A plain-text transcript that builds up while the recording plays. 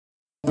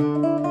Hi,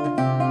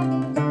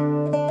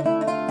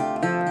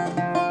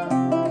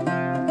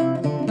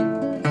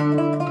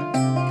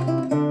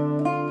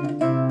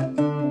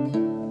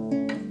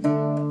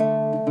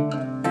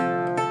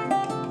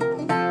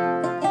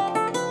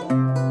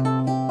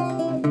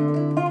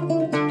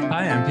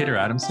 I'm Peter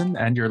Adamson,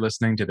 and you're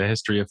listening to the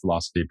History of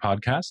Philosophy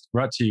podcast,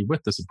 brought to you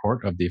with the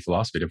support of the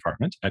Philosophy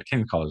Department at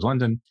King's College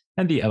London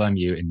and the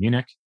LMU in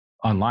Munich,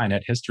 online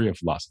at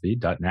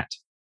historyofphilosophy.net.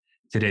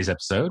 Today's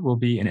episode will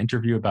be an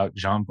interview about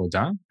Jean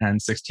Bodin and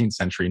 16th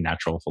century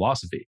natural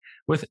philosophy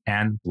with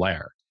Anne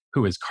Blair,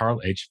 who is Carl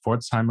H.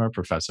 Pforzheimer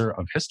Professor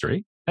of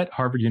History at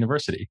Harvard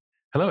University.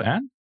 Hello,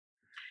 Anne.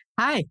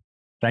 Hi.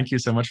 Thank you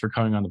so much for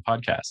coming on the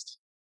podcast.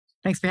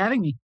 Thanks for having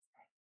me.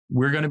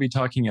 We're going to be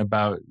talking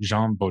about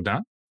Jean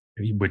Bodin,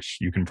 which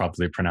you can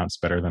probably pronounce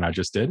better than I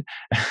just did,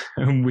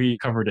 whom we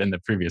covered in the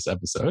previous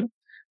episode.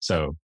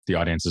 So the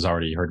audience has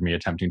already heard me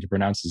attempting to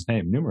pronounce his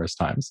name numerous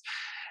times.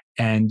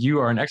 And you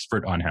are an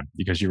expert on him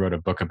because you wrote a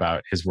book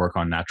about his work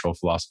on natural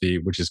philosophy,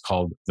 which is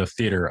called The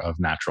Theater of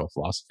Natural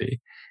Philosophy.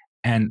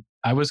 And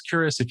I was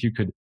curious if you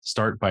could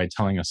start by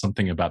telling us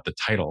something about the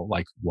title,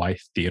 like why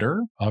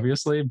theater,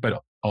 obviously,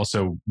 but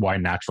also why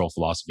natural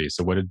philosophy.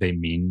 So what did they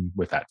mean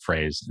with that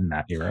phrase in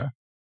that era?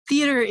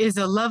 Theater is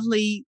a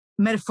lovely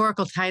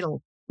metaphorical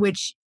title,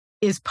 which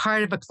is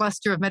part of a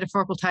cluster of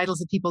metaphorical titles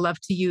that people love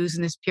to use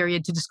in this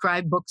period to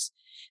describe books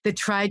that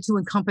tried to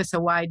encompass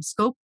a wide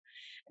scope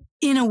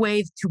in a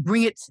way to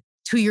bring it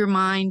to your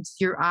mind,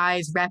 your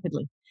eyes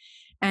rapidly.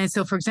 And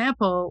so, for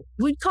example,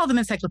 we'd call them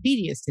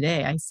encyclopedias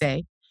today, I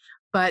say.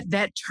 But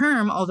that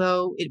term,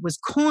 although it was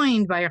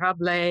coined by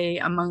Rabelais,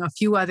 among a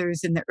few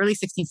others in the early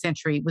 16th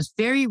century, was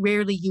very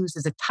rarely used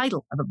as a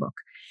title of a book.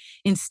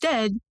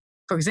 Instead,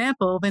 for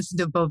example, Vincent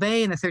de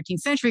Beauvais in the 13th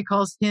century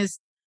calls his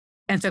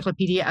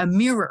encyclopedia a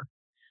mirror,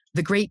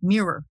 the great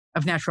mirror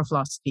of natural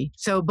philosophy.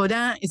 So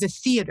Bodin is a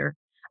theater.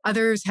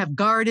 Others have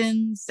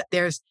gardens.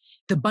 There's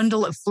the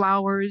bundle of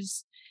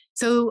flowers.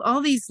 So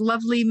all these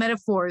lovely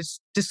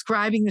metaphors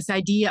describing this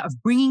idea of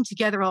bringing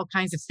together all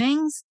kinds of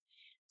things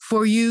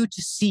for you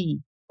to see.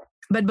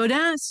 But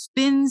Bodin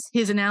spins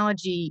his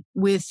analogy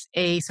with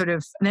a sort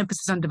of an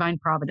emphasis on divine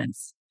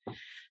providence,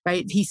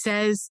 right? He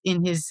says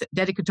in his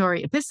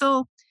dedicatory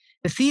epistle,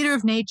 the theater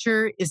of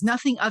nature is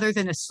nothing other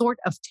than a sort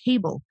of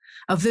table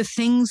of the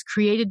things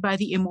created by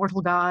the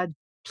immortal God,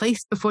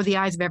 placed before the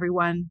eyes of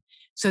everyone,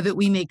 so that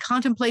we may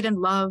contemplate and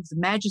love the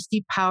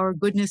majesty, power,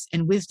 goodness,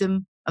 and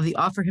wisdom of the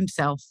author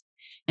himself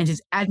and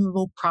his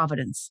admirable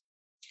providence.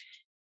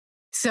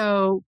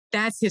 So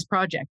that's his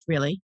project,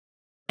 really.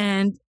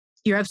 And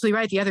you're absolutely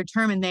right. The other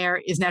term in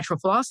there is natural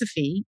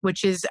philosophy,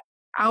 which is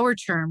our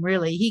term,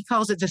 really. He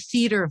calls it the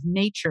theater of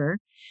nature,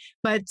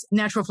 but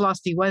natural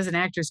philosophy was an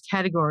actor's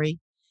category,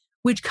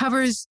 which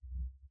covers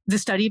the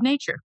study of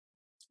nature,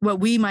 what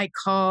we might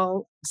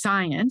call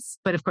science.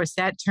 But of course,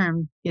 that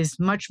term is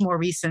much more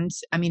recent.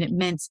 I mean, it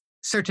meant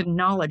certain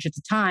knowledge at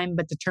the time,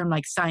 but the term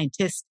like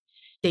scientist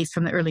dates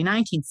from the early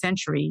 19th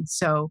century.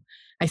 So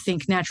I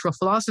think natural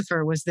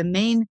philosopher was the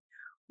main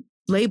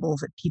label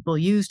that people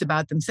used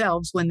about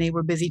themselves when they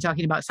were busy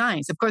talking about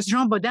science. Of course,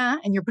 Jean Bodin,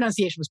 and your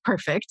pronunciation was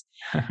perfect,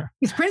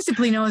 is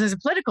principally known as a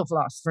political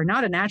philosopher,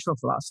 not a natural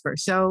philosopher.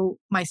 So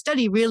my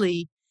study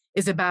really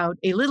is about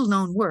a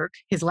little-known work,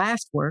 his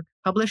last work,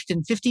 published in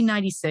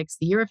 1596,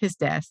 the year of his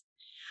death,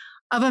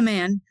 of a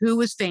man who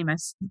was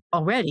famous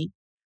already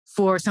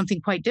for something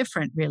quite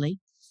different, really.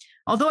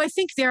 Although I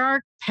think there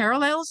are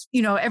parallels,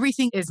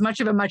 everything is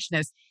much of a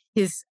muchness.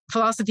 His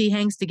philosophy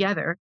hangs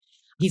together.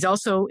 He's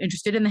also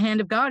interested in the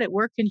hand of God at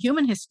work in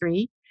human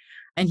history.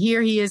 And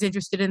here he is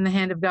interested in the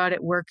hand of God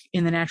at work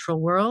in the natural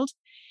world.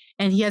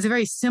 And he has a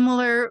very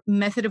similar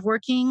method of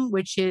working,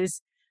 which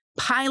is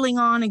piling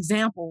on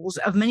examples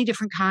of many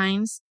different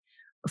kinds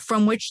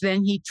from which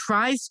then he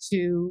tries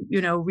to,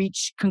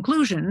 reach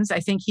conclusions. I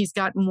think he's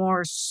got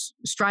more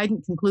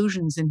strident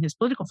conclusions in his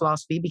political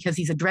philosophy because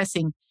he's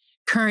addressing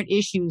current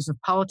issues of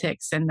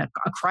politics and a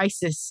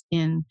crisis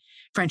in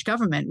French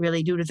government,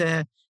 really due to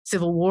the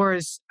civil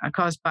wars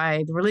caused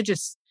by the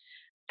religious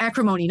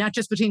acrimony, not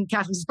just between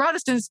Catholics and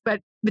Protestants, but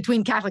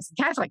between Catholics and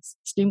Catholics,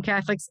 extreme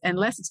Catholics and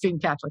less extreme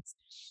Catholics.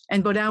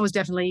 And Bodin was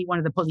definitely one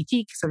of the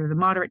politique, sort of the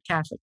moderate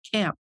Catholic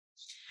camp.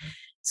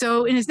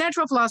 So in his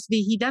natural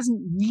philosophy, he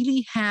doesn't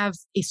really have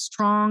a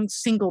strong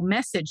single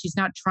message. He's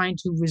not trying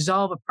to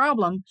resolve a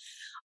problem,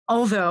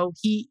 although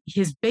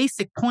his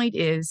basic point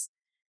is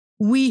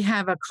we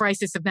have a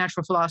crisis of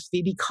natural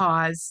philosophy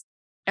because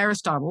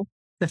Aristotle,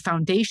 the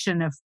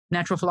foundation of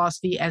natural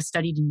philosophy as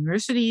studied in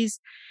universities,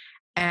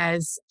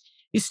 as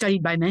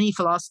studied by many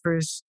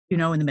philosophers, in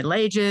the Middle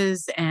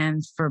Ages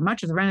and for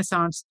much of the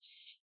Renaissance,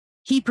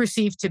 he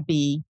perceived to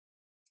be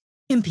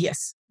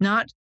impious,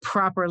 not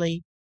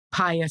properly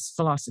pious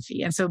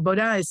philosophy. And so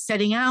Bodin is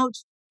setting out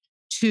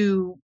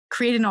to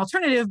create an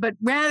alternative, but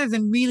rather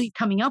than really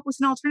coming up with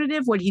an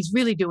alternative, what he's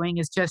really doing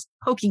is just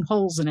poking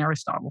holes in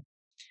Aristotle.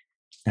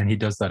 And he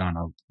does that on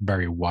a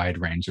very wide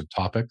range of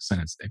topics,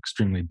 and it's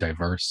extremely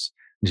diverse.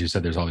 As you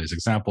said, there's all these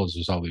examples,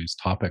 there's all these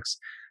topics.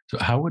 So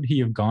how would he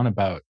have gone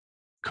about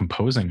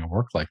composing a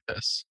work like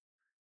this?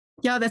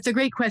 Yeah, that's a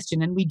great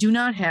question. And we do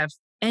not have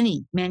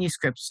any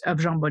manuscripts of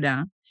Jean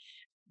Bodin,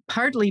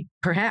 partly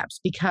perhaps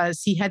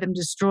because he had them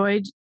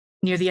destroyed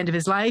near the end of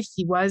his life.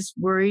 He was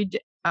worried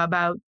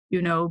about,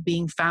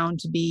 being found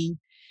to be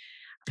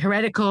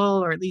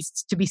heretical or at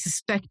least to be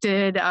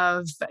suspected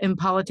of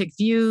impolitic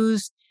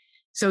views.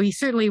 So he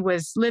certainly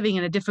was living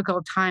in a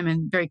difficult time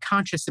and very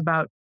conscious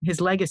about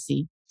his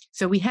legacy.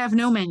 So we have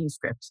no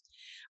manuscripts.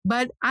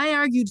 But I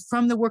argued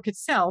from the work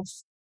itself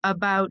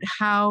about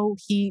how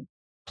he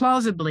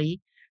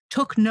plausibly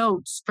took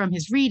notes from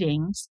his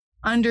readings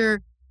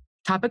under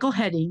topical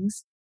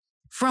headings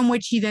from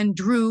which he then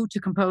drew to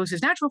compose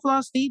his natural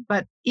philosophy,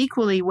 but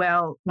equally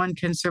well, one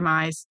can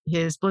surmise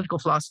his political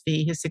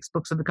philosophy, his 6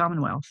 books of the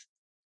Commonwealth.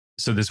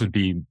 So this would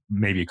be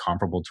maybe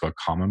comparable to a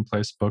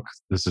commonplace book.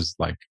 This is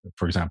like,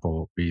 for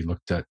example, we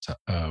looked at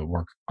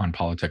work on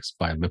politics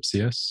by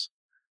Lipsius,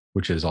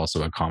 which is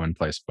also a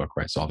commonplace book,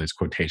 right? So all these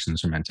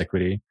quotations from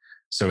antiquity.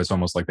 So it's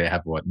almost like they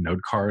have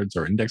note cards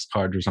or index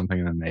cards or something,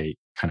 and then they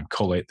kind of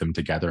collate them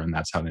together, and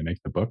that's how they make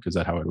the book. Is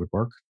that how it would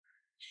work?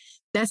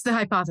 That's the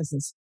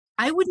hypothesis.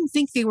 I wouldn't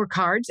think they were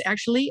cards,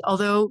 actually,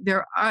 although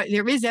there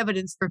is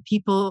evidence for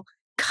people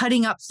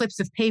cutting up slips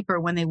of paper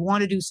when they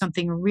want to do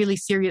something really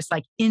serious,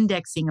 like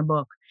indexing a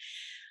book.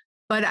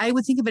 But I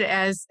would think of it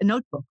as a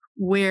notebook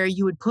where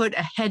you would put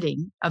a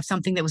heading of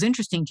something that was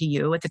interesting to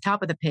you at the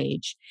top of the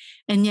page.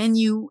 And then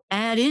you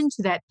add into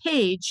that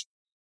page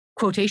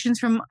quotations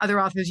from other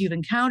authors you've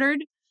encountered,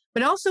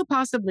 but also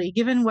possibly,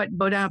 given what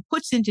Bodin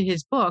puts into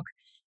his book,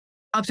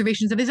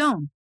 observations of his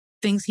own,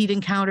 things he'd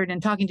encountered in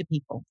talking to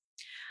people.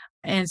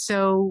 And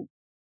so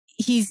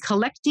he's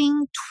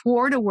collecting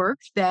toward a work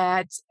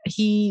that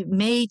he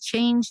may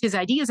change his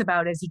ideas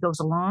about as he goes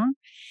along.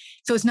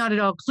 So it's not at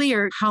all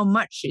clear how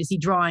much is he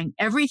drawing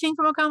everything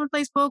from a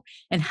commonplace book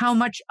and how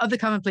much of the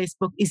commonplace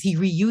book is he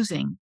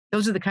reusing.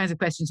 Those are the kinds of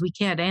questions we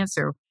can't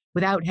answer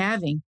without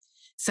having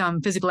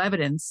some physical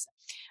evidence.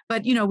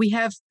 But, we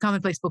have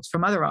commonplace books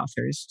from other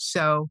authors.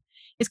 So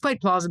it's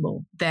quite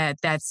plausible that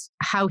that's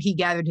how he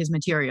gathered his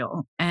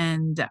material.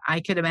 And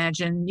I could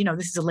imagine,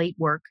 this is a late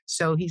work,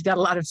 so he's got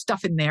a lot of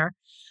stuff in there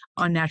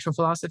on natural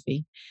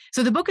philosophy.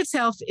 So the book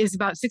itself is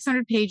about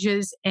 600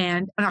 pages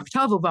and an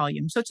octavo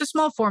volume. So it's a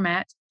small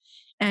format,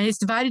 and it's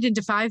divided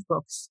into 5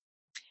 books.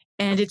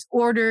 And it's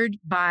ordered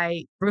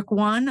by Book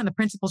 1 on the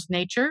principles of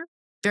nature,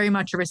 very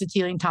much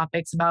Aristotelian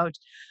topics about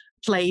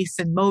place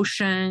and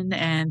motion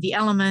and the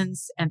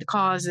elements and the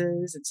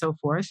causes and so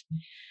forth.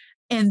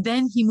 And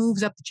then he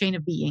moves up the chain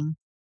of being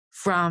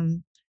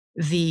from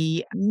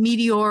the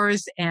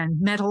meteors and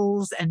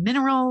metals and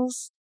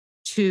minerals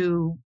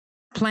to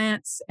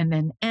plants and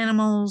then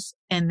animals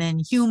and then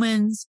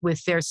humans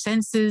with their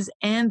senses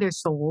and their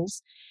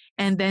souls.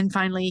 And then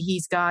finally,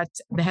 he's got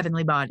the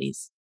heavenly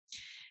bodies.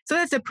 So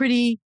that's a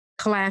pretty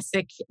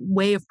classic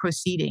way of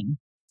proceeding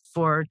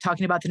for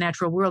talking about the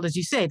natural world, as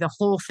you say, the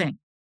whole thing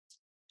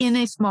in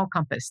a small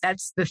compass.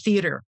 That's the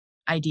theater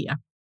idea.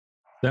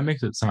 That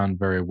makes it sound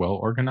very well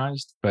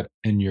organized. But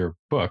in your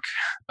book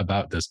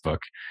about this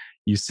book,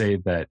 you say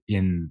that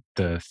in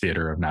the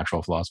theater of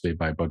natural philosophy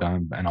by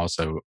Bodin and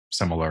also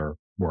similar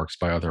works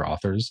by other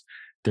authors,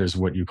 there's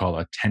what you call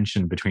a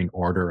tension between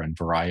order and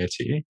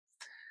variety.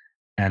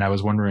 And I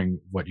was wondering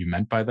what you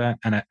meant by that.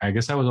 And I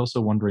guess I was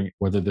also wondering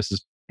whether this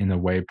is in a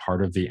way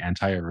part of the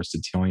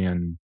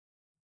anti-Aristotelian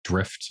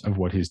drift of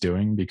what he's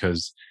doing,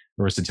 because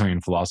Aristotelian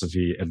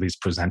philosophy at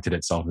least presented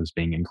itself as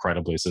being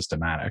incredibly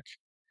systematic.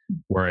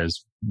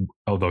 Whereas,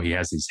 although he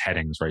has these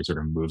headings, right, sort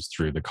of moves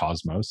through the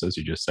cosmos, as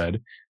you just said,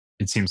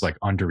 it seems like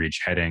under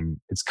each heading,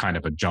 it's kind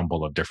of a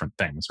jumble of different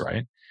things,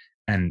 right?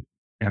 And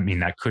I mean,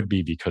 that could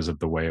be because of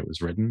the way it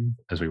was written,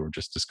 as we were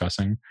just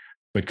discussing.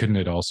 But couldn't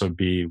it also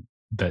be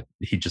that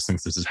he just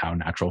thinks this is how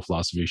natural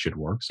philosophy should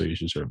work? So you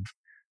should sort of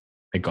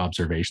make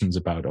observations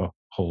about a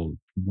whole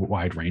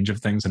wide range of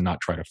things and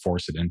not try to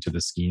force it into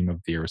the scheme of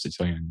the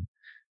Aristotelian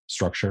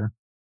structure?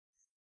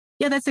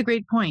 Yeah, that's a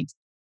great point.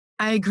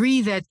 I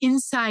agree that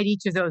inside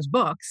each of those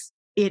books,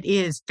 it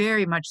is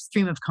very much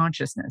stream of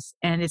consciousness.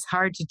 And it's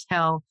hard to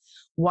tell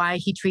why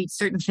he treats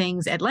certain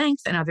things at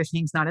length and other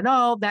things not at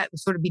all. That would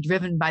sort of be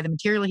driven by the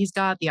material he's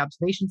got, the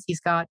observations he's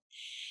got.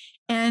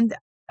 And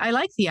I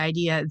like the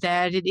idea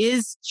that it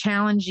is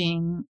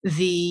challenging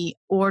the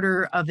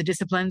order of the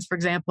disciplines, for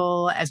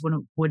example, as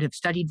one would have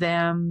studied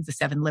them, the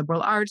 7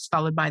 liberal arts,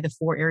 followed by the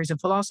 4 areas of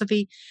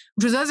philosophy,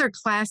 which was another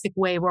classic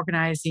way of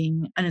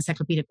organizing an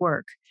encyclopedic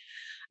work.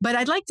 But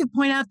I'd like to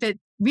point out that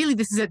really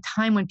this is a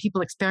time when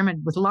people experiment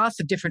with lots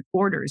of different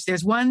orders.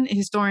 There's one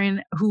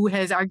historian who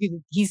has argued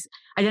that he's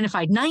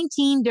identified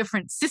 19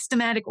 different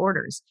systematic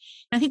orders.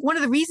 And I think one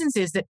of the reasons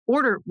is that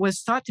order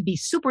was thought to be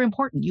super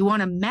important. You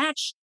want to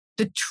match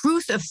the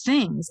truth of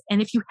things. And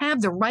if you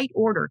have the right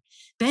order,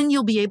 then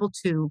you'll be able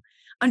to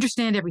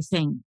understand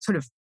everything sort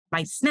of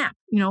by snap,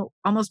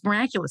 almost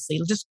miraculously.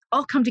 It'll just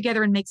all come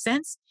together and make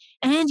sense.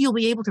 And you'll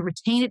be able to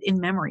retain it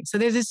in memory. So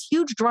there's this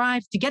huge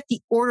drive to get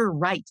the order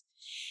right.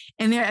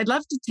 And I'd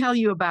love to tell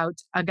you about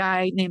a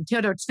guy named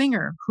Theodor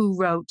Zwinger, who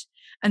wrote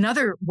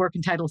another work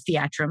entitled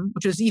Theatrum,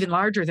 which was even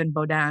larger than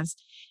Baudin's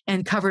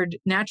and covered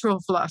natural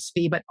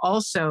philosophy, but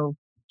also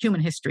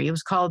human history. It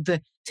was called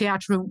the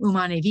Theatrum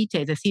Humanae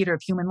Vitae, the theater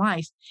of human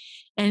life.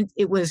 And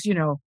it was,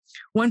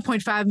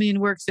 1.5 million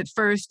works at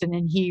first, and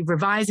then he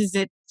revises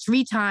it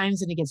 3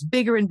 times, and it gets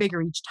bigger and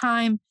bigger each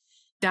time,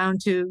 down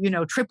to,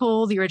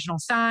 triple the original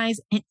size.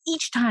 And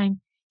each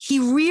time he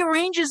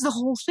rearranges the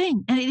whole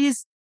thing. And it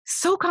is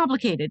so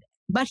complicated,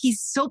 but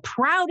he's so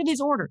proud of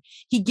his order.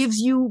 He gives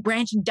you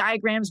branching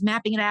diagrams,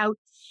 mapping it out.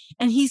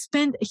 And he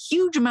spent a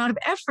huge amount of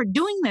effort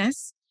doing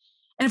this.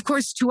 And of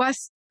course, to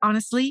us,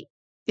 honestly,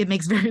 it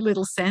makes very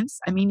little sense.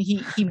 I mean,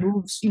 he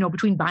moves,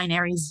 between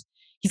binaries.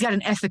 He's got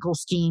an ethical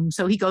scheme.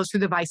 So he goes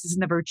through the vices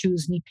and the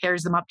virtues and he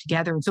pairs them up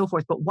together and so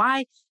forth. But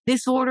why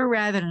this order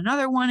rather than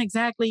another one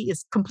exactly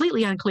is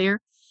completely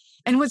unclear.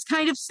 And what's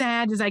kind of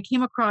sad is I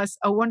came across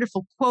a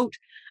wonderful quote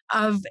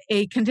of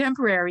a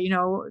contemporary,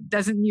 a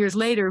dozen years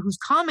later, who's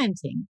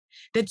commenting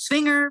that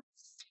Zwinger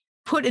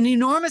put an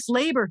enormous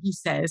labor, he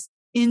says,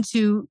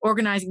 into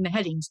organizing the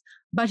headings.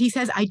 But he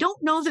says, I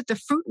don't know that the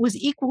fruit was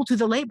equal to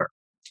the labor.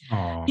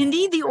 Oh.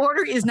 Indeed, the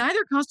order is neither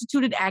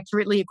constituted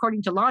accurately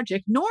according to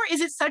logic, nor is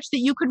it such that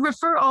you could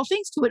refer all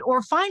things to it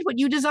or find what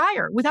you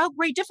desire without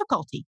great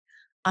difficulty,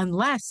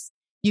 unless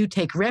you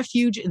take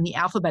refuge in the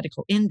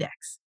alphabetical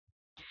index.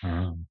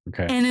 Oh,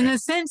 okay. And in a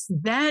sense,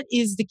 that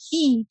is the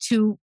key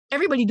to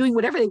everybody doing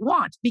whatever they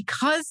want,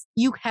 because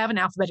you have an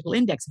alphabetical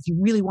index if you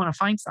really want to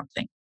find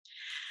something.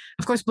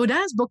 Of course,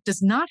 Baudin's book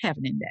does not have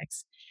an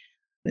index.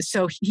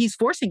 So he's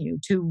forcing you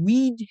to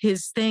read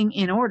his thing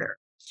in order.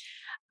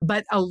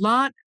 But a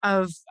lot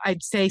of,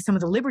 I'd say, some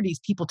of the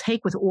liberties people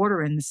take with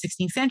order in the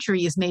 16th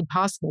century is made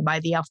possible by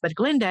the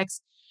alphabetical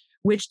index,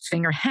 which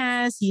Zwinger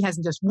has. He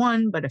hasn't just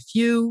one, but a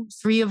few,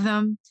 3 of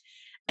them.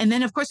 And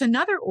then, of course,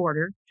 another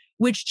order,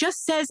 which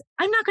just says,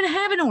 I'm not going to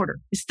have an order.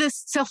 It's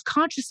this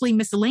self-consciously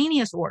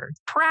miscellaneous order,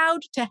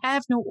 proud to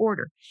have no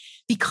order,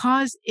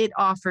 because it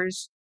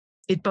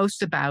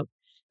boasts about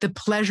the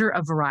pleasure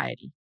of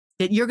variety,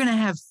 that you're going to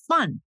have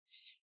fun.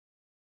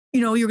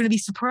 You're going to be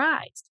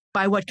surprised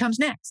by what comes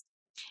next.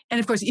 And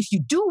of course, if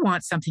you do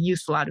want something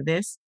useful out of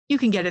this, you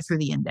can get it through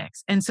the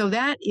index. And so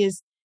that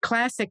is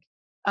classic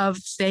of,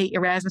 say,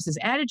 Erasmus's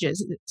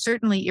Adages.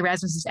 Certainly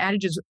Erasmus's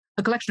Adages,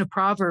 a collection of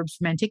proverbs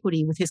from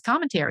antiquity with his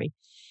commentary,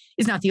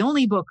 is not the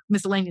only book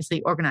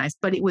miscellaneously organized,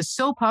 but it was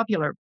so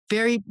popular,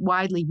 very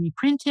widely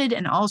reprinted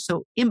and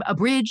also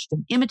abridged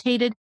and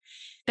imitated.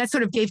 That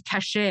sort of gave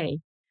cachet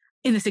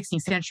in the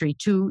 16th century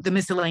to the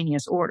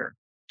miscellaneous order.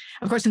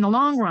 Of course, in the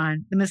long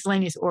run, the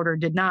miscellaneous order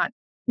did not,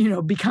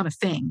 become a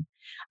thing.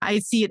 I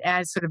see it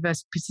as sort of a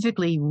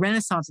specifically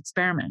Renaissance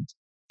experiment.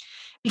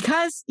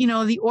 Because,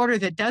 the order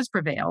that does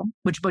prevail,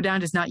 which Baudin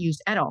does not use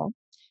at all,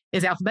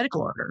 is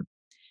alphabetical order.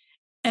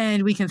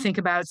 And we can think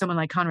about someone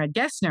like Conrad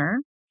Gessner,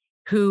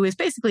 who is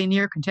basically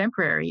near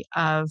contemporary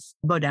of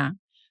Baudin,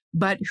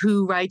 but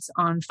who writes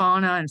on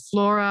fauna and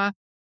flora,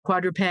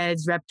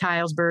 quadrupeds,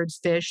 reptiles, birds,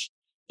 fish.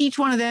 Each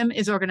one of them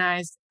is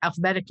organized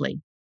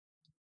alphabetically.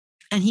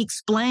 And he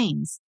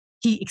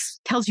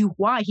tells you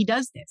why he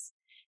does this.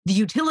 The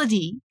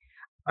utility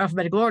of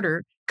alphabetical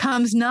order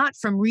comes not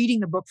from reading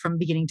the book from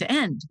beginning to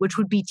end, which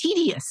would be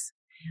tedious,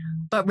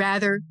 but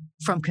rather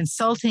from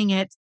consulting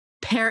it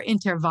per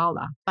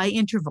intervalla, by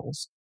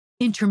intervals,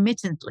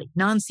 intermittently,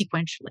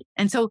 non-sequentially.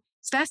 And so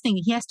it's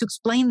fascinating. He has to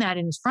explain that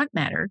in his front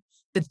matter,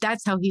 that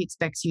that's how he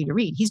expects you to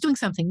read. He's doing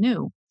something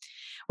new,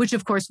 which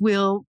of course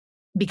will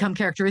become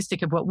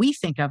characteristic of what we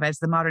think of as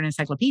the modern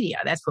encyclopedia.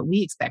 That's what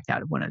we expect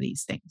out of one of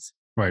these things.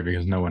 Right,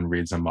 because no one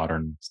reads a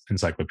modern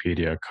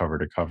encyclopedia cover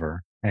to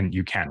cover, and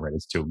you can't, right?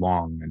 It's too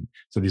long. And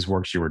so these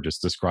works you were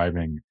just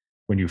describing,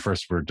 when you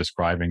first were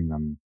describing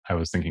them, I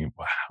was thinking,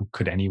 wow, how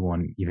could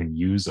anyone even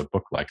use a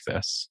book like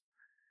this?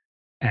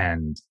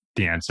 And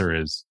the answer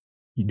is,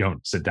 you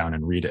don't sit down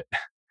and read it.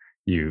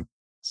 You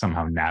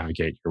somehow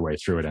navigate your way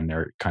through it, and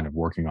they're kind of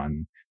working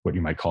on what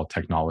you might call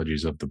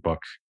technologies of the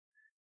book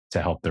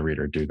to help the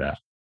reader do that.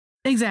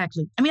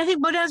 Exactly. I mean, I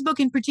think Baudin's book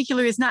in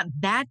particular is not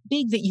that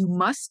big that you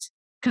must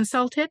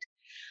consult it,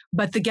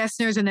 but the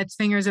Gessners and the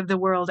Zwingers of the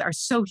world are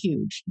so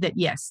huge that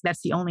yes,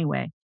 that's the only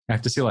way. I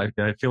have to say,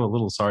 I feel a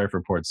little sorry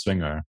for poor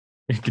Zwinger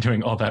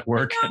doing all that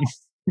work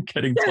and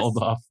getting told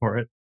off for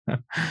it.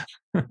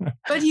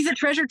 But he's a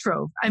treasure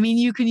trove. I mean,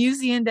 you can use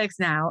the index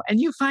now and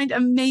you find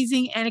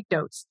amazing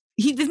anecdotes.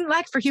 He didn't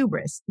lack for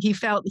hubris. He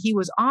felt he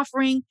was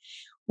offering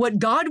what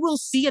God will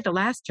see at the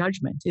last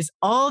judgment is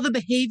all the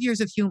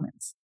behaviors of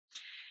humans.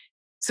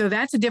 So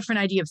that's a different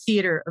idea of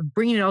theater, of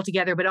bringing it all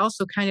together, but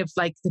also kind of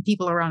like the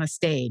people are on a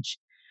stage.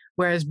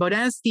 Whereas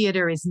Baudin's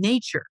theater is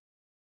nature,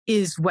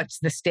 is what's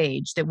the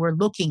stage that we're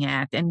looking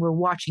at, and we're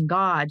watching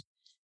God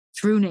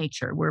through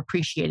nature. We're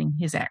appreciating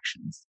his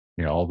actions.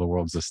 Yeah, all the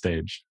world's a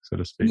stage, so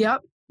to speak.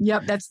 Yep.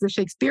 That's the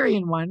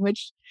Shakespearean one,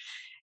 which,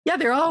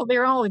 they're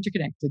all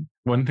interconnected.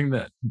 One thing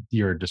that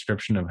your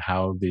description of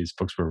how these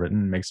books were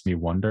written makes me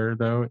wonder,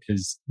 though,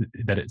 is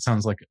that it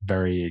sounds like a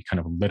very kind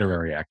of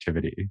literary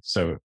activity.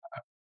 So,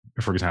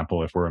 for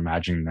example, if we're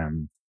imagining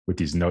them with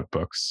these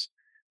notebooks,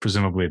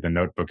 presumably the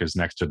notebook is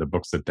next to the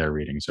books that they're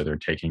reading. So they're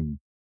taking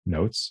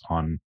notes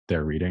on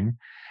their reading.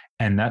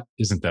 And that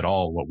isn't at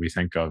all what we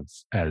think of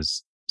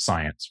as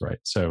science, right?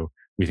 So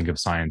we think of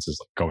science as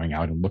like going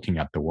out and looking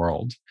at the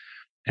world.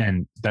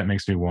 And that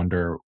makes me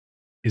wonder,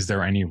 is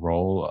there any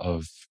role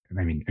of,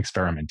 I mean,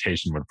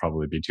 experimentation would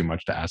probably be too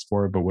much to ask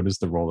for, but what is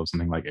the role of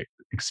something like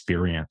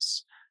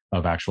experience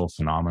of actual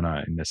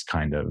phenomena in this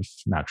kind of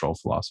natural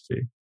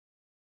philosophy?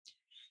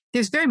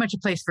 There's very much a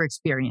place for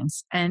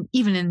experience. And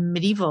even in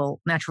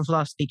medieval natural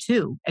philosophy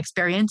too,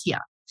 experientia.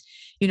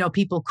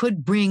 People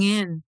could bring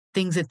in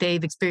things that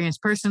they've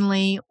experienced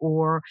personally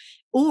or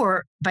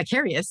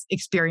vicarious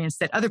experience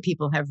that other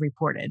people have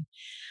reported.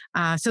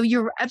 So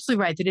you're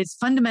absolutely right that it's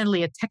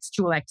fundamentally a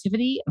textual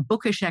activity, a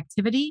bookish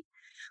activity,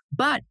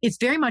 but it's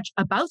very much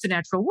about the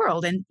natural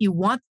world, and you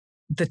want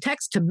the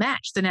text to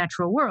match the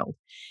natural world.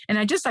 And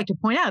I'd just like to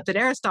point out that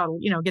Aristotle,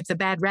 gets a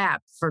bad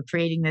rap for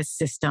creating this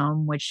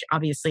system, which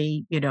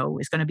obviously,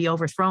 is going to be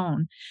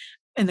overthrown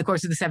in the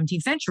course of the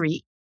 17th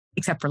century,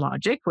 except for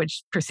logic,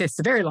 which persists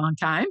a very long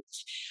time.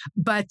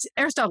 But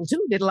Aristotle,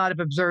 too, did a lot of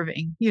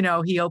observing.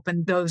 He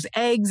opened those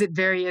eggs at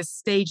various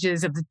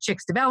stages of the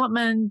chick's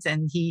development,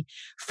 and he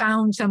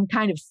found some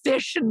kind of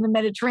fish in the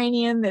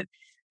Mediterranean that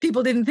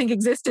people didn't think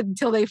existed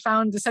until they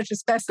found such a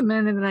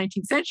specimen in the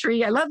 19th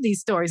century. I love these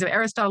stories of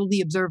Aristotle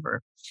the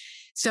observer.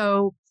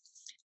 So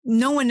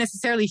no one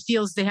necessarily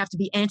feels they have to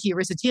be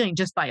anti-Aristotelian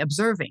just by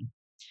observing.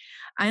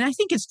 And I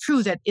think it's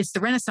true that it's the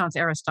Renaissance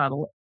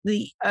Aristotle.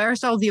 The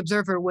Aristotle the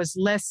observer was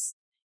less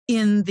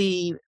in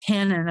the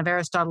canon of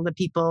Aristotle that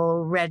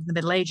people read in the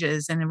Middle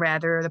Ages, and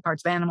rather the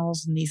parts of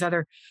animals and these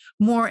other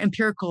more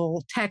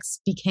empirical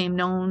texts became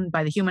known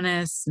by the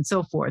humanists and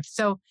so forth.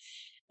 So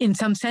in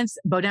some sense,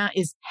 Bodin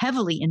is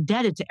heavily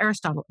indebted to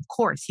Aristotle. Of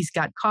course, he's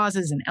got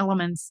causes and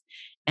elements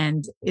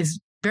and is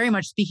very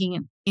much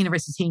speaking in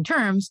Aristotelian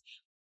terms,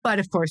 but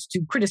of course,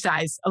 to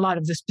criticize a lot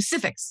of the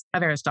specifics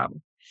of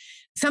Aristotle.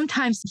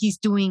 Sometimes he's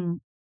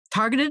doing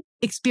targeted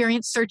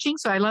experience searching.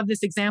 So I love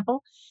this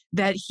example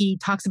that he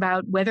talks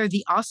about whether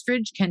the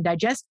ostrich can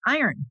digest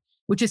iron,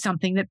 which is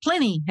something that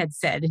Pliny had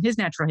said in his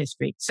natural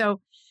history.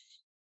 So,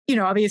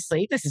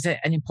 obviously, this is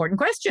an important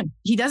question.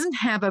 He doesn't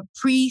have a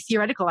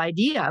pre-theoretical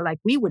idea like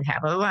we would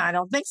have. Oh, I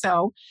don't think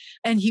so.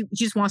 And he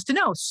just wants to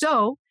know.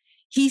 So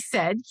he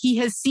said he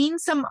has seen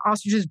some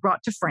ostriches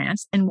brought to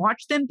France and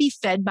watched them be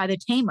fed by the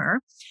tamer.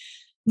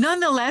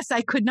 Nonetheless,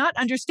 I could not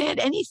understand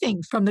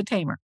anything from the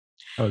tamer.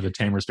 Oh, the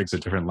tamer speaks a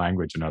different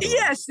language, in other words.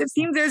 Yes, it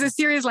seems there's a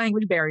serious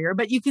language barrier,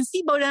 but you can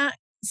see Bodin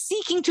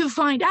seeking to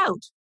find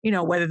out,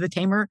 whether the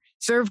tamer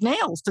served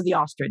nails to the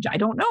ostrich. I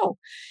don't know.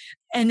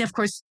 And of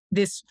course,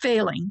 this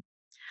failing.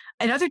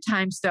 At other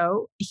times,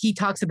 though, he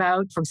talks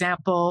about, for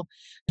example,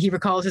 he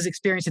recalls his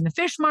experience in the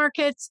fish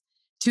market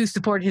to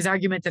support his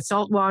argument that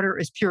salt water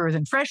is purer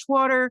than fresh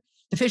water.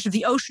 The fish of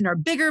the ocean are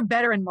bigger,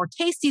 better, and more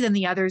tasty than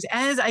the others,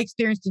 as I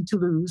experienced in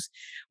Toulouse,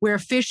 where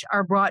fish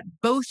are brought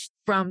both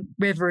from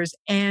rivers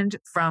and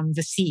from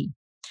the sea.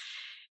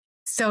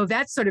 So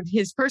that's sort of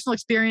his personal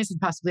experience and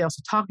possibly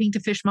also talking to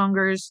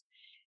fishmongers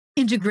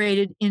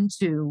integrated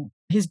into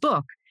his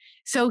book.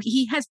 So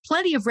he has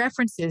plenty of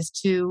references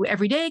to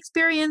everyday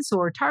experience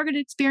or targeted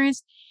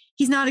experience.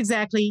 He's not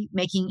exactly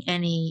making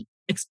any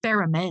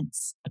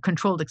experiments,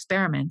 controlled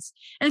experiments.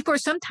 And of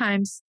course,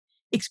 sometimes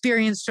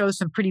experience shows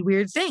some pretty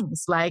weird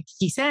things. Like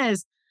he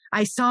says,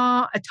 I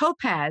saw a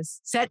topaz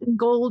set in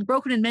gold,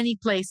 broken in many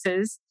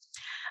places,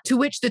 to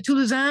which the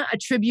Toulousains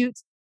attribute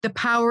the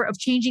power of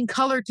changing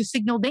color to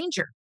signal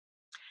danger.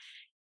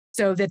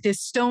 So that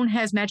this stone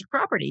has magic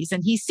properties,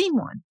 and he's seen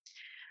one.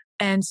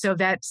 And so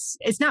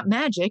it's not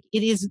magic.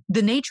 It is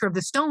the nature of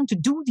the stone to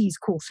do these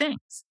cool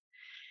things.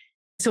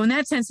 So in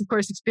that sense, of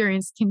course,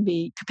 experience can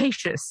be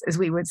capacious, as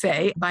we would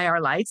say, by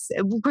our lights.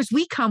 Of course,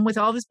 we come with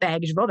all this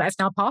baggage of, oh, that's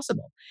not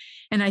possible.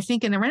 And I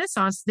think in the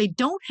Renaissance, they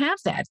don't have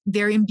that.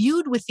 They're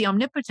imbued with the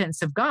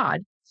omnipotence of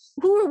God.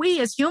 Who are we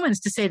as humans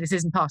to say this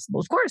isn't possible?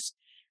 Of course,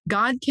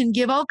 God can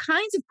give all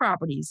kinds of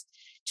properties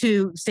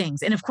to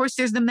things. And of course,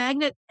 there's the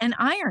magnet and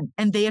iron,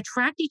 and they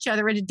attract each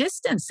other at a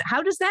distance.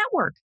 How does that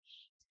work?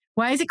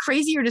 Why is it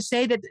crazier to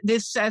say that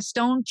this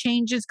stone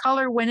changes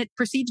color when it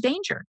perceives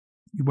danger?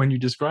 When you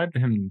described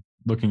him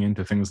looking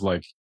into things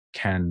like,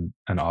 can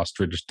an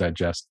ostrich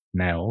digest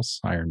nails,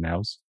 iron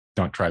nails?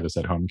 Don't try this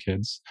at home,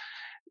 kids.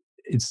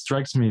 It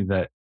strikes me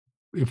that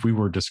if we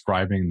were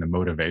describing the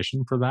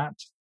motivation for that,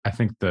 I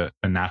think the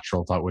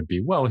natural thought would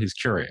be, well, he's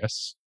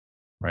curious,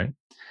 right?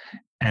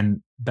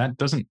 And that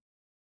doesn't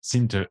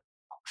seem to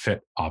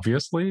fit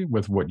obviously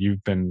with what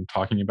you've been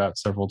talking about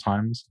several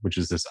times, which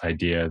is this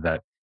idea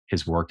that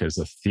his work is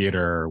a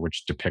theater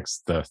which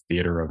depicts the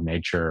theater of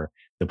nature,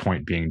 the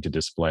point being to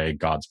display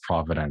God's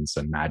providence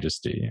and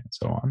majesty and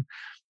so on.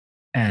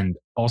 And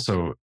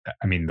also,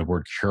 I mean, the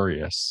word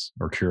curious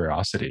or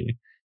curiosity,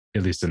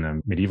 at least in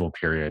the medieval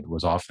period,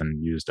 was often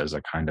used as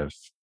a kind of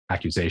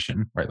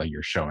accusation, right? Like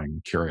you're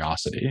showing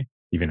curiosity.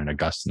 Even in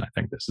Augustine, I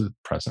think this is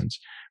present,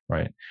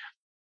 right?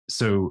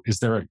 So is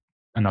there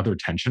another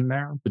tension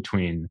there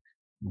between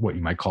what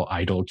you might call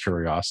idle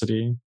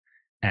curiosity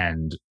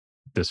and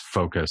this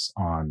focus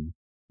on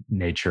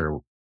nature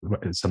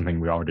is something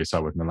we already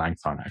saw with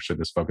Melanchthon, actually,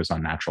 this focus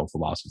on natural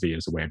philosophy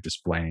as a way of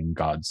displaying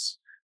God's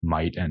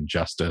might and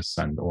justice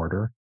and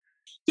order.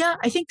 Yeah,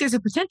 I think there's a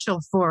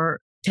potential for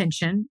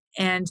tension.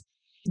 And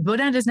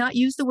Baudin does not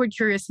use the word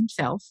curious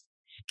himself.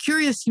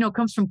 Curious,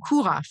 comes from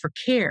cura, for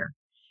care.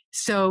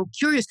 So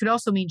curious could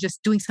also mean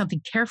just doing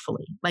something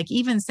carefully. Like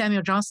even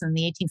Samuel Johnson in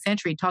the 18th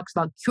century talks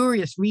about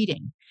curious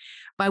reading,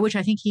 by which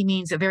I think he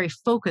means a very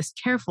focused,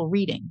 careful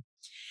reading.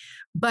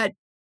 But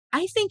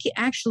I think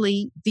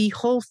actually the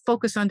whole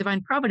focus on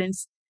divine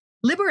providence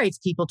liberates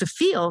people to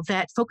feel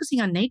that focusing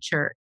on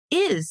nature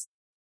is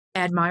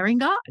admiring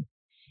God.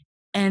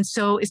 And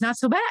so it's not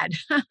so bad.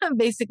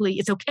 Basically,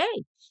 it's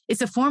okay.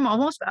 It's a form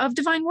almost of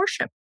divine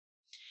worship.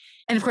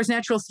 And of course,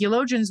 natural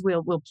theologians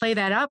will play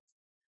that up.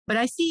 But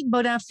I see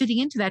Baudin fitting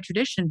into that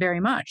tradition very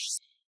much.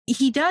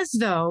 He does,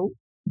 though,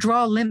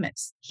 draw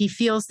limits. He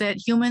feels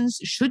that humans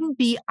shouldn't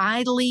be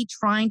idly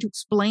trying to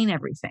explain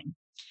everything.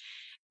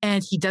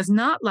 And he does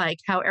not like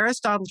how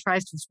Aristotle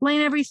tries to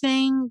explain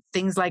everything,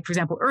 things like, for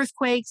example,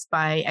 earthquakes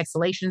by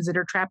exhalations that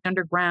are trapped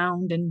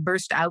underground and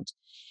burst out.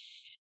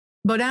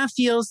 Baudin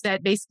feels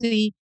that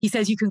basically, he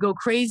says you can go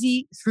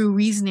crazy through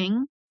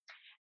reasoning,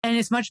 and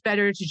it's much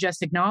better to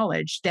just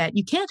acknowledge that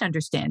you can't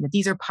understand, that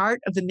these are part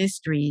of the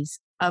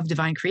mysteries of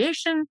divine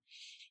creation.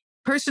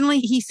 Personally,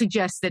 he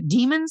suggests that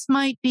demons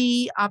might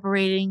be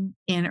operating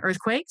in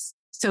earthquakes.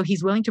 So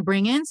he's willing to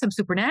bring in some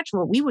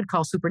supernatural, what we would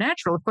call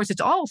supernatural. Of course,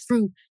 it's all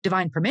through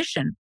divine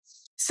permission.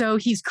 So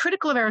he's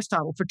critical of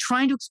Aristotle for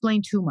trying to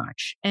explain too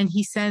much. And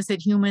he says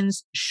that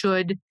humans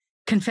should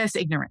confess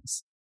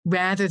ignorance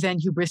rather than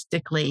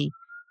hubristically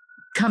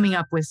coming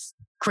up with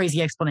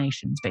crazy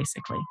explanations,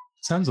 basically.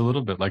 Sounds a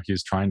little bit like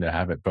he's trying to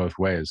have it both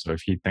ways. So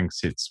if he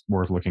thinks it's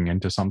worth looking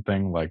into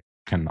something, like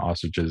can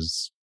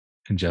ostriches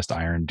ingest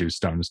iron, do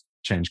stones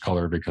change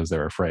color because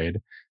they're afraid,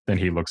 then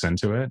he looks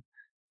into it.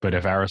 But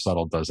if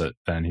Aristotle does it,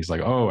 then he's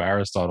like, oh,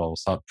 Aristotle,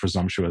 stop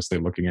presumptuously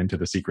looking into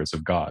the secrets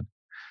of God.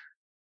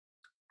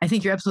 I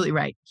think you're absolutely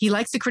right. He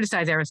likes to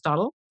criticize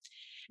Aristotle,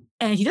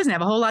 and he doesn't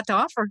have a whole lot to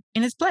offer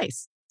in his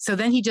place. So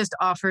then he just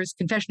offers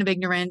confession of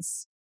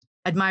ignorance,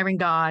 admiring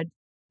God,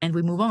 and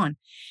we move on.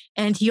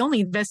 And he only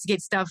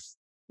investigates stuff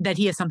that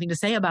he has something to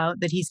say about,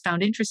 that he's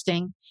found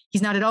interesting.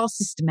 He's not at all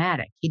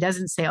systematic. He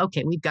doesn't say,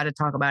 okay, we've got to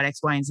talk about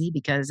X, Y, and Z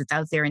because it's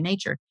out there in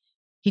nature.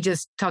 He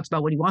just talks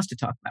about what he wants to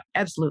talk about.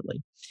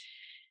 Absolutely.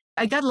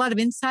 I got a lot of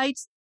insight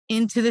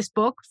into this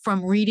book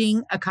from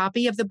reading a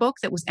copy of the book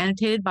that was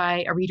annotated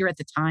by a reader at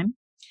the time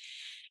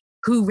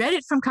who read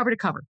it from cover to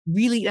cover.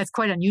 Really, that's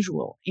quite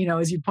unusual.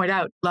 As you point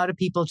out, a lot of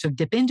people to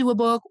dip into a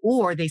book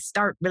or they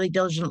start really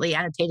diligently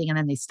annotating and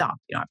then they stop,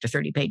 after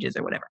 30 pages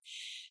or whatever.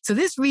 So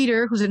this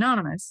reader, who's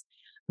anonymous,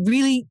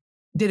 really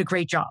did a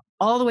great job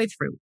all the way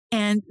through.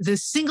 And the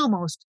single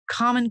most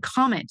common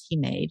comment he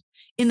made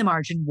in the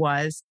margin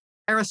was,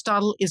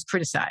 Aristotle is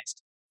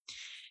criticized.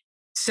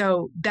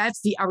 So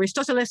that's the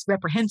Aristoteles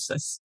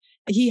Reprehensus.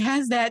 He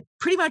has that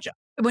pretty much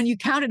when you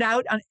count it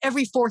out on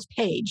every fourth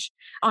page,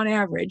 on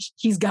average,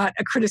 he's got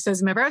a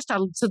criticism of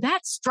Aristotle. So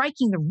that's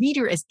striking the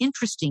reader as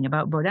interesting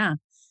about Baudin,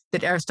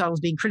 that Aristotle is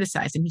being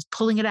criticized and he's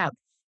pulling it out.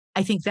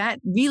 I think that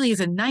really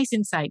is a nice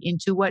insight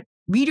into what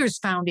readers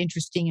found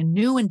interesting and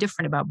new and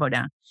different about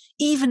Baudin.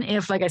 Even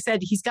if, like I said,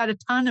 he's got a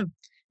ton of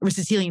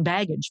Aristotelian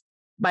baggage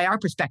by our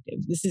perspective.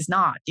 This is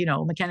not,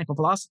 mechanical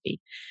philosophy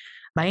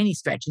by any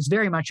stretch. It's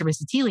very much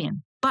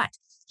Aristotelian, but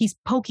he's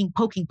poking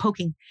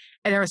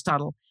at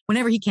Aristotle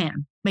whenever he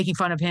can, making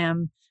fun of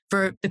him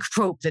for the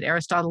trope that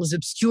Aristotle is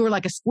obscure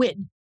like a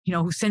squid,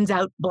 who sends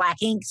out black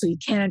ink so you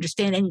can't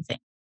understand anything.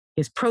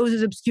 His prose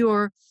is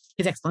obscure.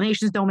 His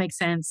explanations don't make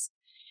sense.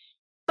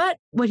 But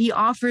what he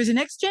offers in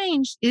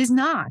exchange is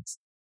not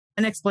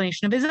an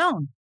explanation of his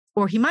own.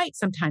 Or he might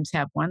sometimes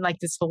have one, like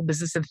this whole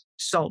business of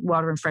salt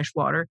water and fresh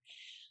water.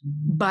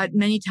 But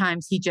many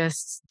times he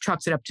just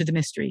chalks it up to the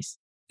mysteries.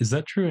 Is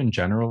that true in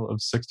general of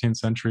 16th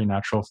century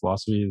natural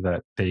philosophy,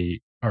 that they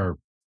are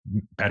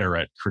better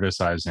at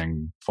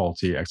criticizing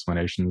faulty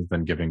explanations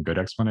than giving good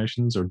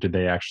explanations? Or did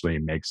they actually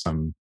make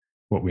some,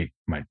 what we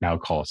might now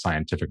call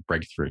scientific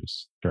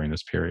breakthroughs during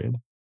this period?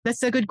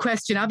 That's a good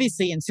question.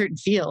 Obviously, in certain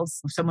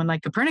fields, someone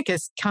like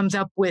Copernicus comes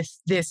up with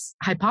this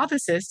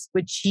hypothesis,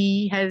 which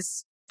he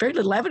has very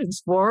little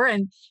evidence for,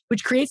 and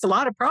which creates a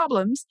lot of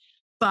problems,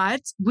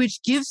 but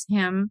which gives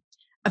him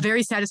a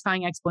very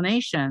satisfying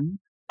explanation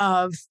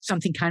of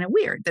something kind of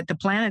weird, that the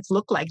planets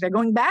look like they're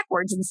going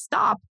backwards and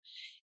stop,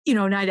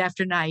 night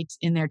after night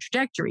in their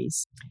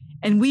trajectories.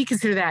 And we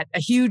consider that a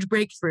huge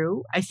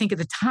breakthrough. I think at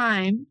the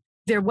time,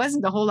 there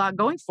wasn't a whole lot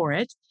going for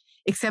it,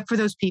 except for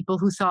those people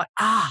who thought,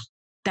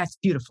 that's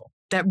beautiful.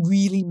 That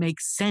really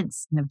makes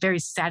sense in a very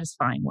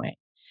satisfying way.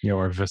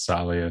 Or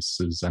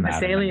Vesalius's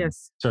anatomy.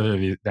 Vesalius. So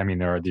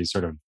there are these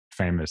sort of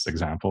famous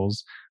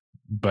examples,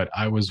 but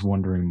I was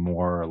wondering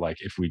more like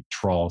if we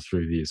trawl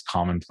through these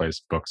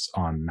commonplace books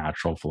on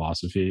natural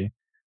philosophy,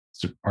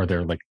 are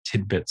there like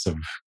tidbits of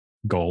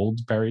gold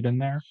buried in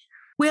there?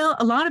 Well,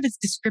 a lot of it's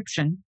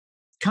description.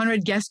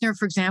 Conrad Gessner,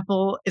 for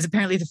example, is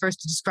apparently the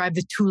first to describe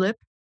the tulip.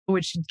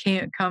 which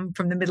come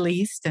from the Middle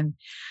East. And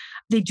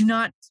they do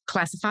not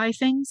classify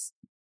things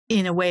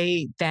in a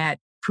way that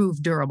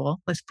prove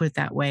durable. Let's put it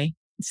that way.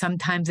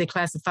 Sometimes they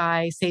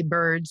classify, say,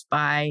 birds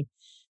by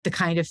the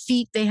kind of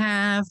feet they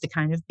have, the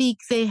kind of beak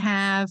they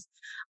have.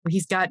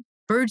 He's got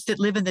birds that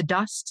live in the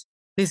dust.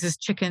 This is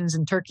chickens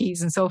and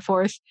turkeys and so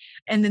forth.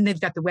 And then they've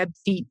got the webbed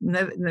feet and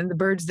then the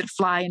birds that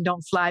fly and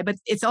don't fly. But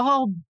it's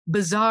all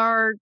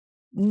bizarre,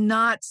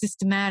 not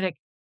systematic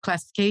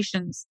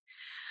classifications.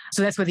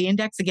 So that's where the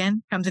index,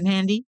 again, comes in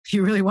handy. If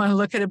you really want to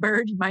look at a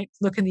bird, you might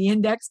look in the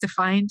index to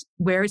find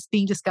where it's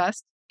being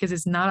discussed, because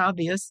it's not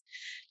obvious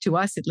to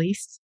us, at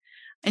least.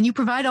 And you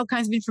provide all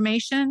kinds of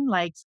information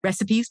like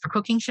recipes for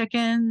cooking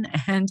chicken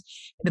and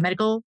the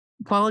medical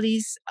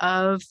qualities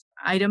of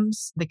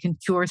items that can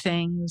cure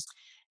things.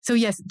 So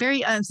yes,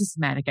 very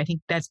unsystematic. I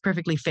think that's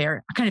perfectly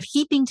fair. Kind of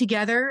heaping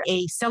together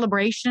a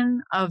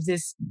celebration of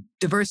this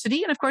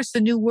diversity. And of course,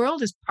 the New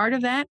World is part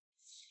of that.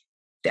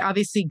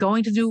 Obviously,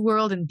 going to the New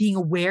World and being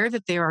aware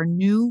that there are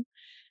new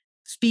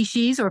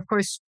species, or of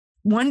course,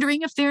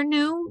 wondering if they're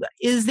new.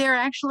 Is there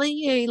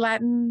actually a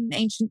Latin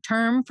ancient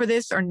term for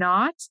this or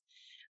not?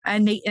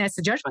 And that's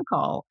a judgment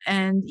call.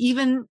 And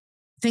even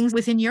things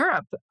within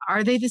Europe,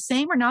 are they the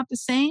same or not the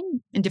same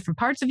in different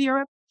parts of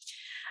Europe?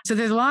 So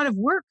there's a lot of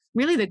work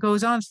really that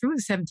goes on through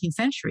the 17th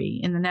century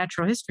in the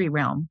natural history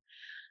realm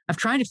of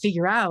trying to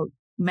figure out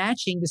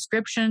matching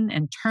description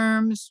and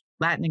terms,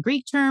 Latin and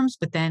Greek terms,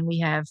 but then we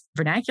have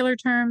vernacular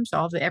terms,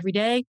 all the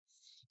everyday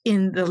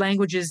in the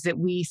languages that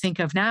we think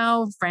of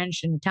now,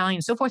 French and Italian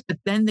and so forth, but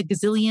then the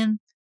gazillion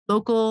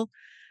local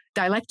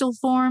dialectal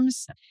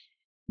forms.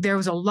 There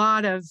was a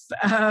lot of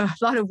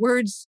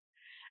words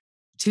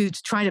to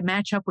try to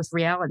match up with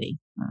reality.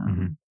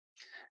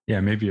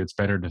 Yeah, maybe it's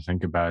better to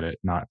think about it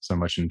not so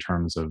much in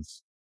terms of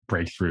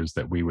breakthroughs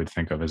that we would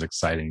think of as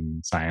exciting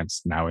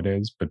science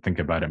nowadays, but think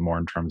about it more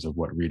in terms of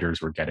what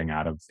readers were getting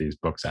out of these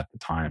books at the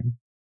time.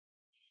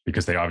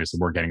 Because they obviously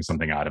were getting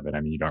something out of it.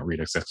 I mean, you don't read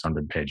a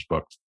 600-page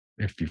book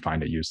if you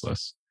find it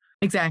useless.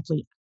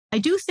 Exactly. I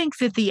do think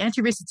that the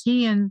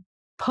anti-Aristotelian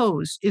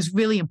pose is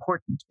really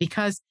important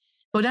because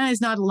Bodin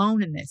is not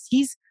alone in this.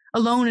 He's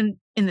alone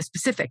in the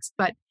specifics,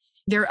 but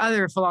there are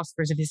other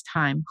philosophers of his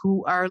time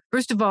who are,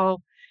 first of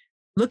all,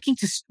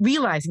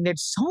 realizing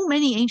there's so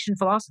many ancient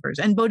philosophers.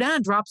 And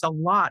Bodin drops a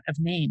lot of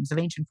names of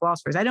ancient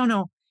philosophers. I don't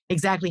know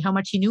exactly how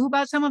much he knew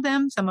about some of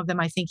them. Some of them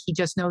I think he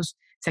just knows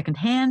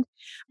secondhand.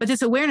 But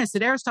this awareness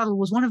that Aristotle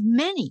was one of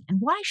many. And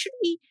why should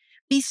we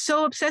be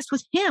so obsessed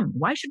with him?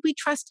 Why should we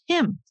trust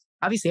him?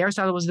 Obviously,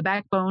 Aristotle was the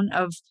backbone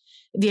of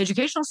the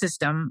educational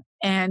system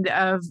and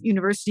of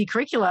university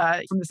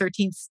curricula from the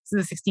 13th to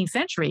the 16th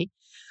century.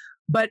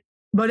 But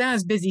Bodin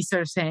is busy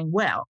sort of saying,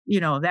 well,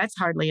 that's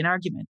hardly an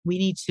argument. We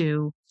need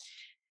to.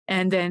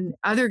 And then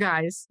other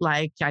guys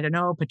like, I don't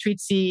know,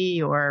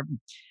 Patrizzi or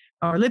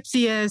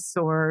Lipsius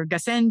or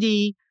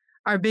Gassendi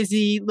are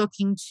busy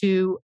looking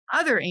to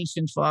other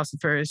ancient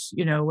philosophers,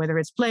 whether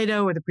it's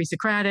Plato or the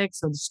Pre-Socratics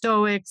or the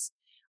Stoics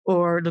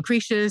or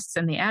Lucretius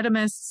and the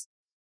Atomists,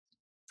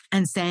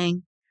 and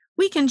saying,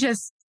 we can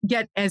just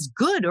get as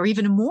good or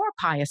even more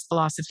pious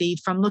philosophy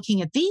from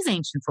looking at these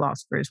ancient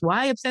philosophers.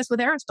 Why obsess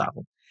with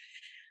Aristotle?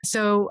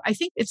 So I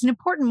think it's an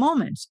important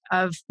moment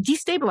of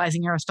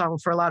destabilizing Aristotle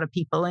for a lot of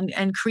people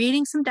and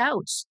creating some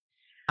doubts.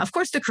 Of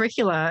course, the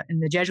curricula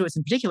and the Jesuits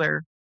in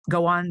particular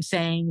go on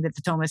saying that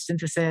the Thomist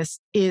synthesis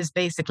is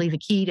basically the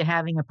key to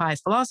having a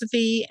pious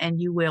philosophy, and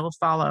you will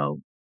follow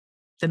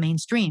the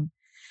mainstream.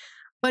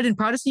 But in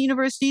Protestant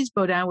universities,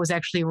 Bodin was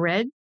actually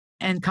read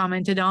and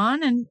commented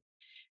on, and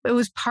it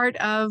was part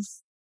of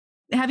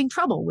having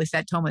trouble with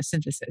that Thomist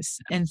synthesis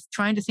and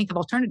trying to think of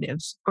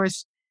alternatives. Of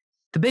course,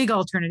 the big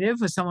alternative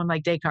was someone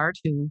like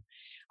Descartes, who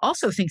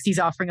also thinks he's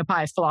offering a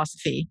pious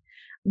philosophy,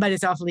 but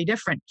it's awfully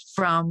different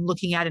from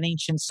looking at an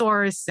ancient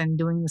source and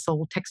doing this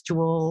whole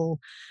textual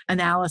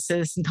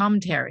analysis and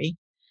commentary.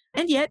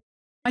 And yet,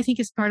 I think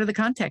it's part of the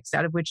context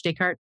out of which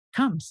Descartes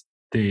comes.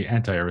 The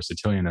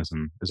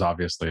anti-Aristotelianism is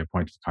obviously a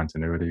point of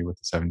continuity with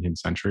the 17th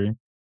century.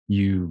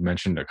 You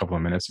mentioned a couple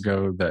of minutes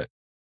ago that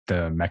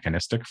the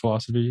mechanistic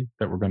philosophy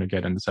that we're going to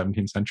get in the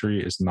 17th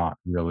century is not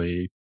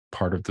really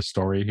part of the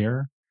story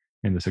here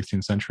in the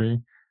 16th century.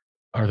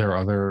 Are there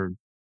other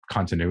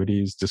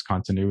continuities,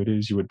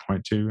 discontinuities you would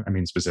point to? I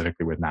mean,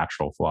 specifically with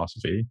natural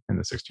philosophy in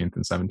the 16th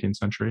and 17th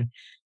century?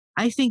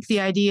 I think the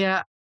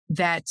idea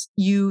that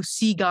you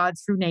see God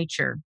through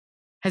nature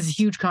has a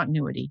huge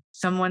continuity.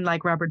 Someone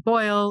like Robert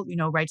Boyle,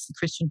 writes The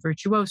Christian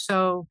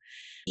Virtuoso.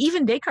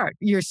 Even Descartes,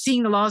 you're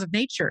seeing the laws of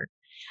nature.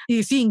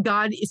 You're seeing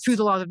God through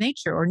the laws of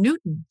nature, or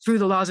Newton through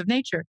the laws of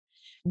nature.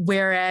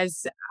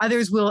 Whereas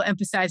others will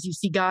emphasize you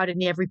see God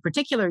in every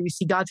particular. You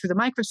see God through the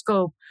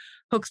microscope,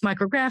 Hooke's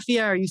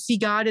micrographia, or you see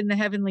God in the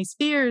heavenly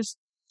spheres.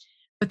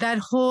 But that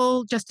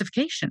whole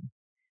justification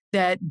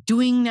that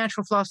doing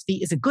natural philosophy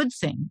is a good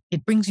thing,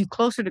 it brings you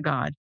closer to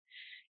God,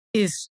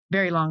 is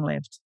very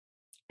long-lived.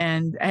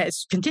 And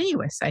it's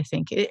continuous, I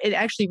think. It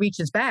actually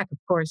reaches back, of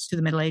course, to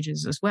the Middle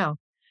Ages as well,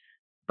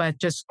 but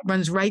just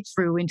runs right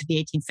through into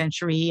the 18th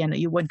century. And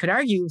one could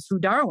argue through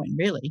Darwin,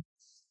 really.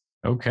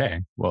 Okay.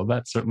 Well,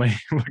 that's certainly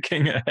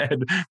looking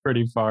ahead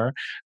pretty far.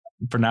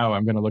 For now,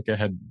 I'm going to look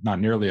ahead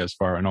not nearly as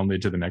far and only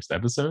to the next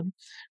episode,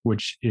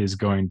 which is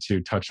going to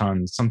touch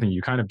on something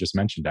you kind of just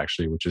mentioned,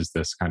 actually, which is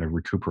this kind of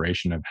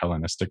recuperation of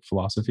Hellenistic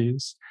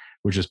philosophies,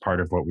 which is part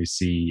of what we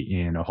see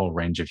in a whole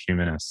range of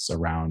humanists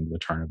around the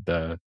turn of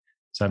the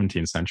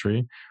 17th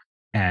century,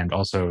 and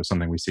also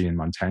something we see in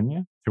Montaigne,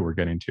 who we're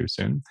getting to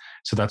soon.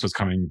 So that's what's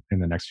coming in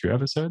the next few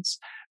episodes.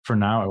 For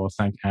now, I will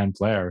thank Anne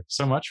Blair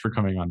so much for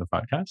coming on the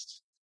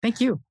podcast. Thank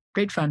you.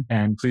 Great fun.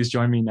 And please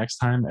join me next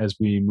time as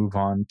we move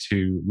on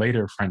to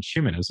later French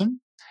humanism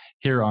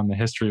here on the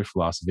History of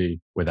Philosophy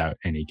Without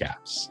Any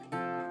Gaps.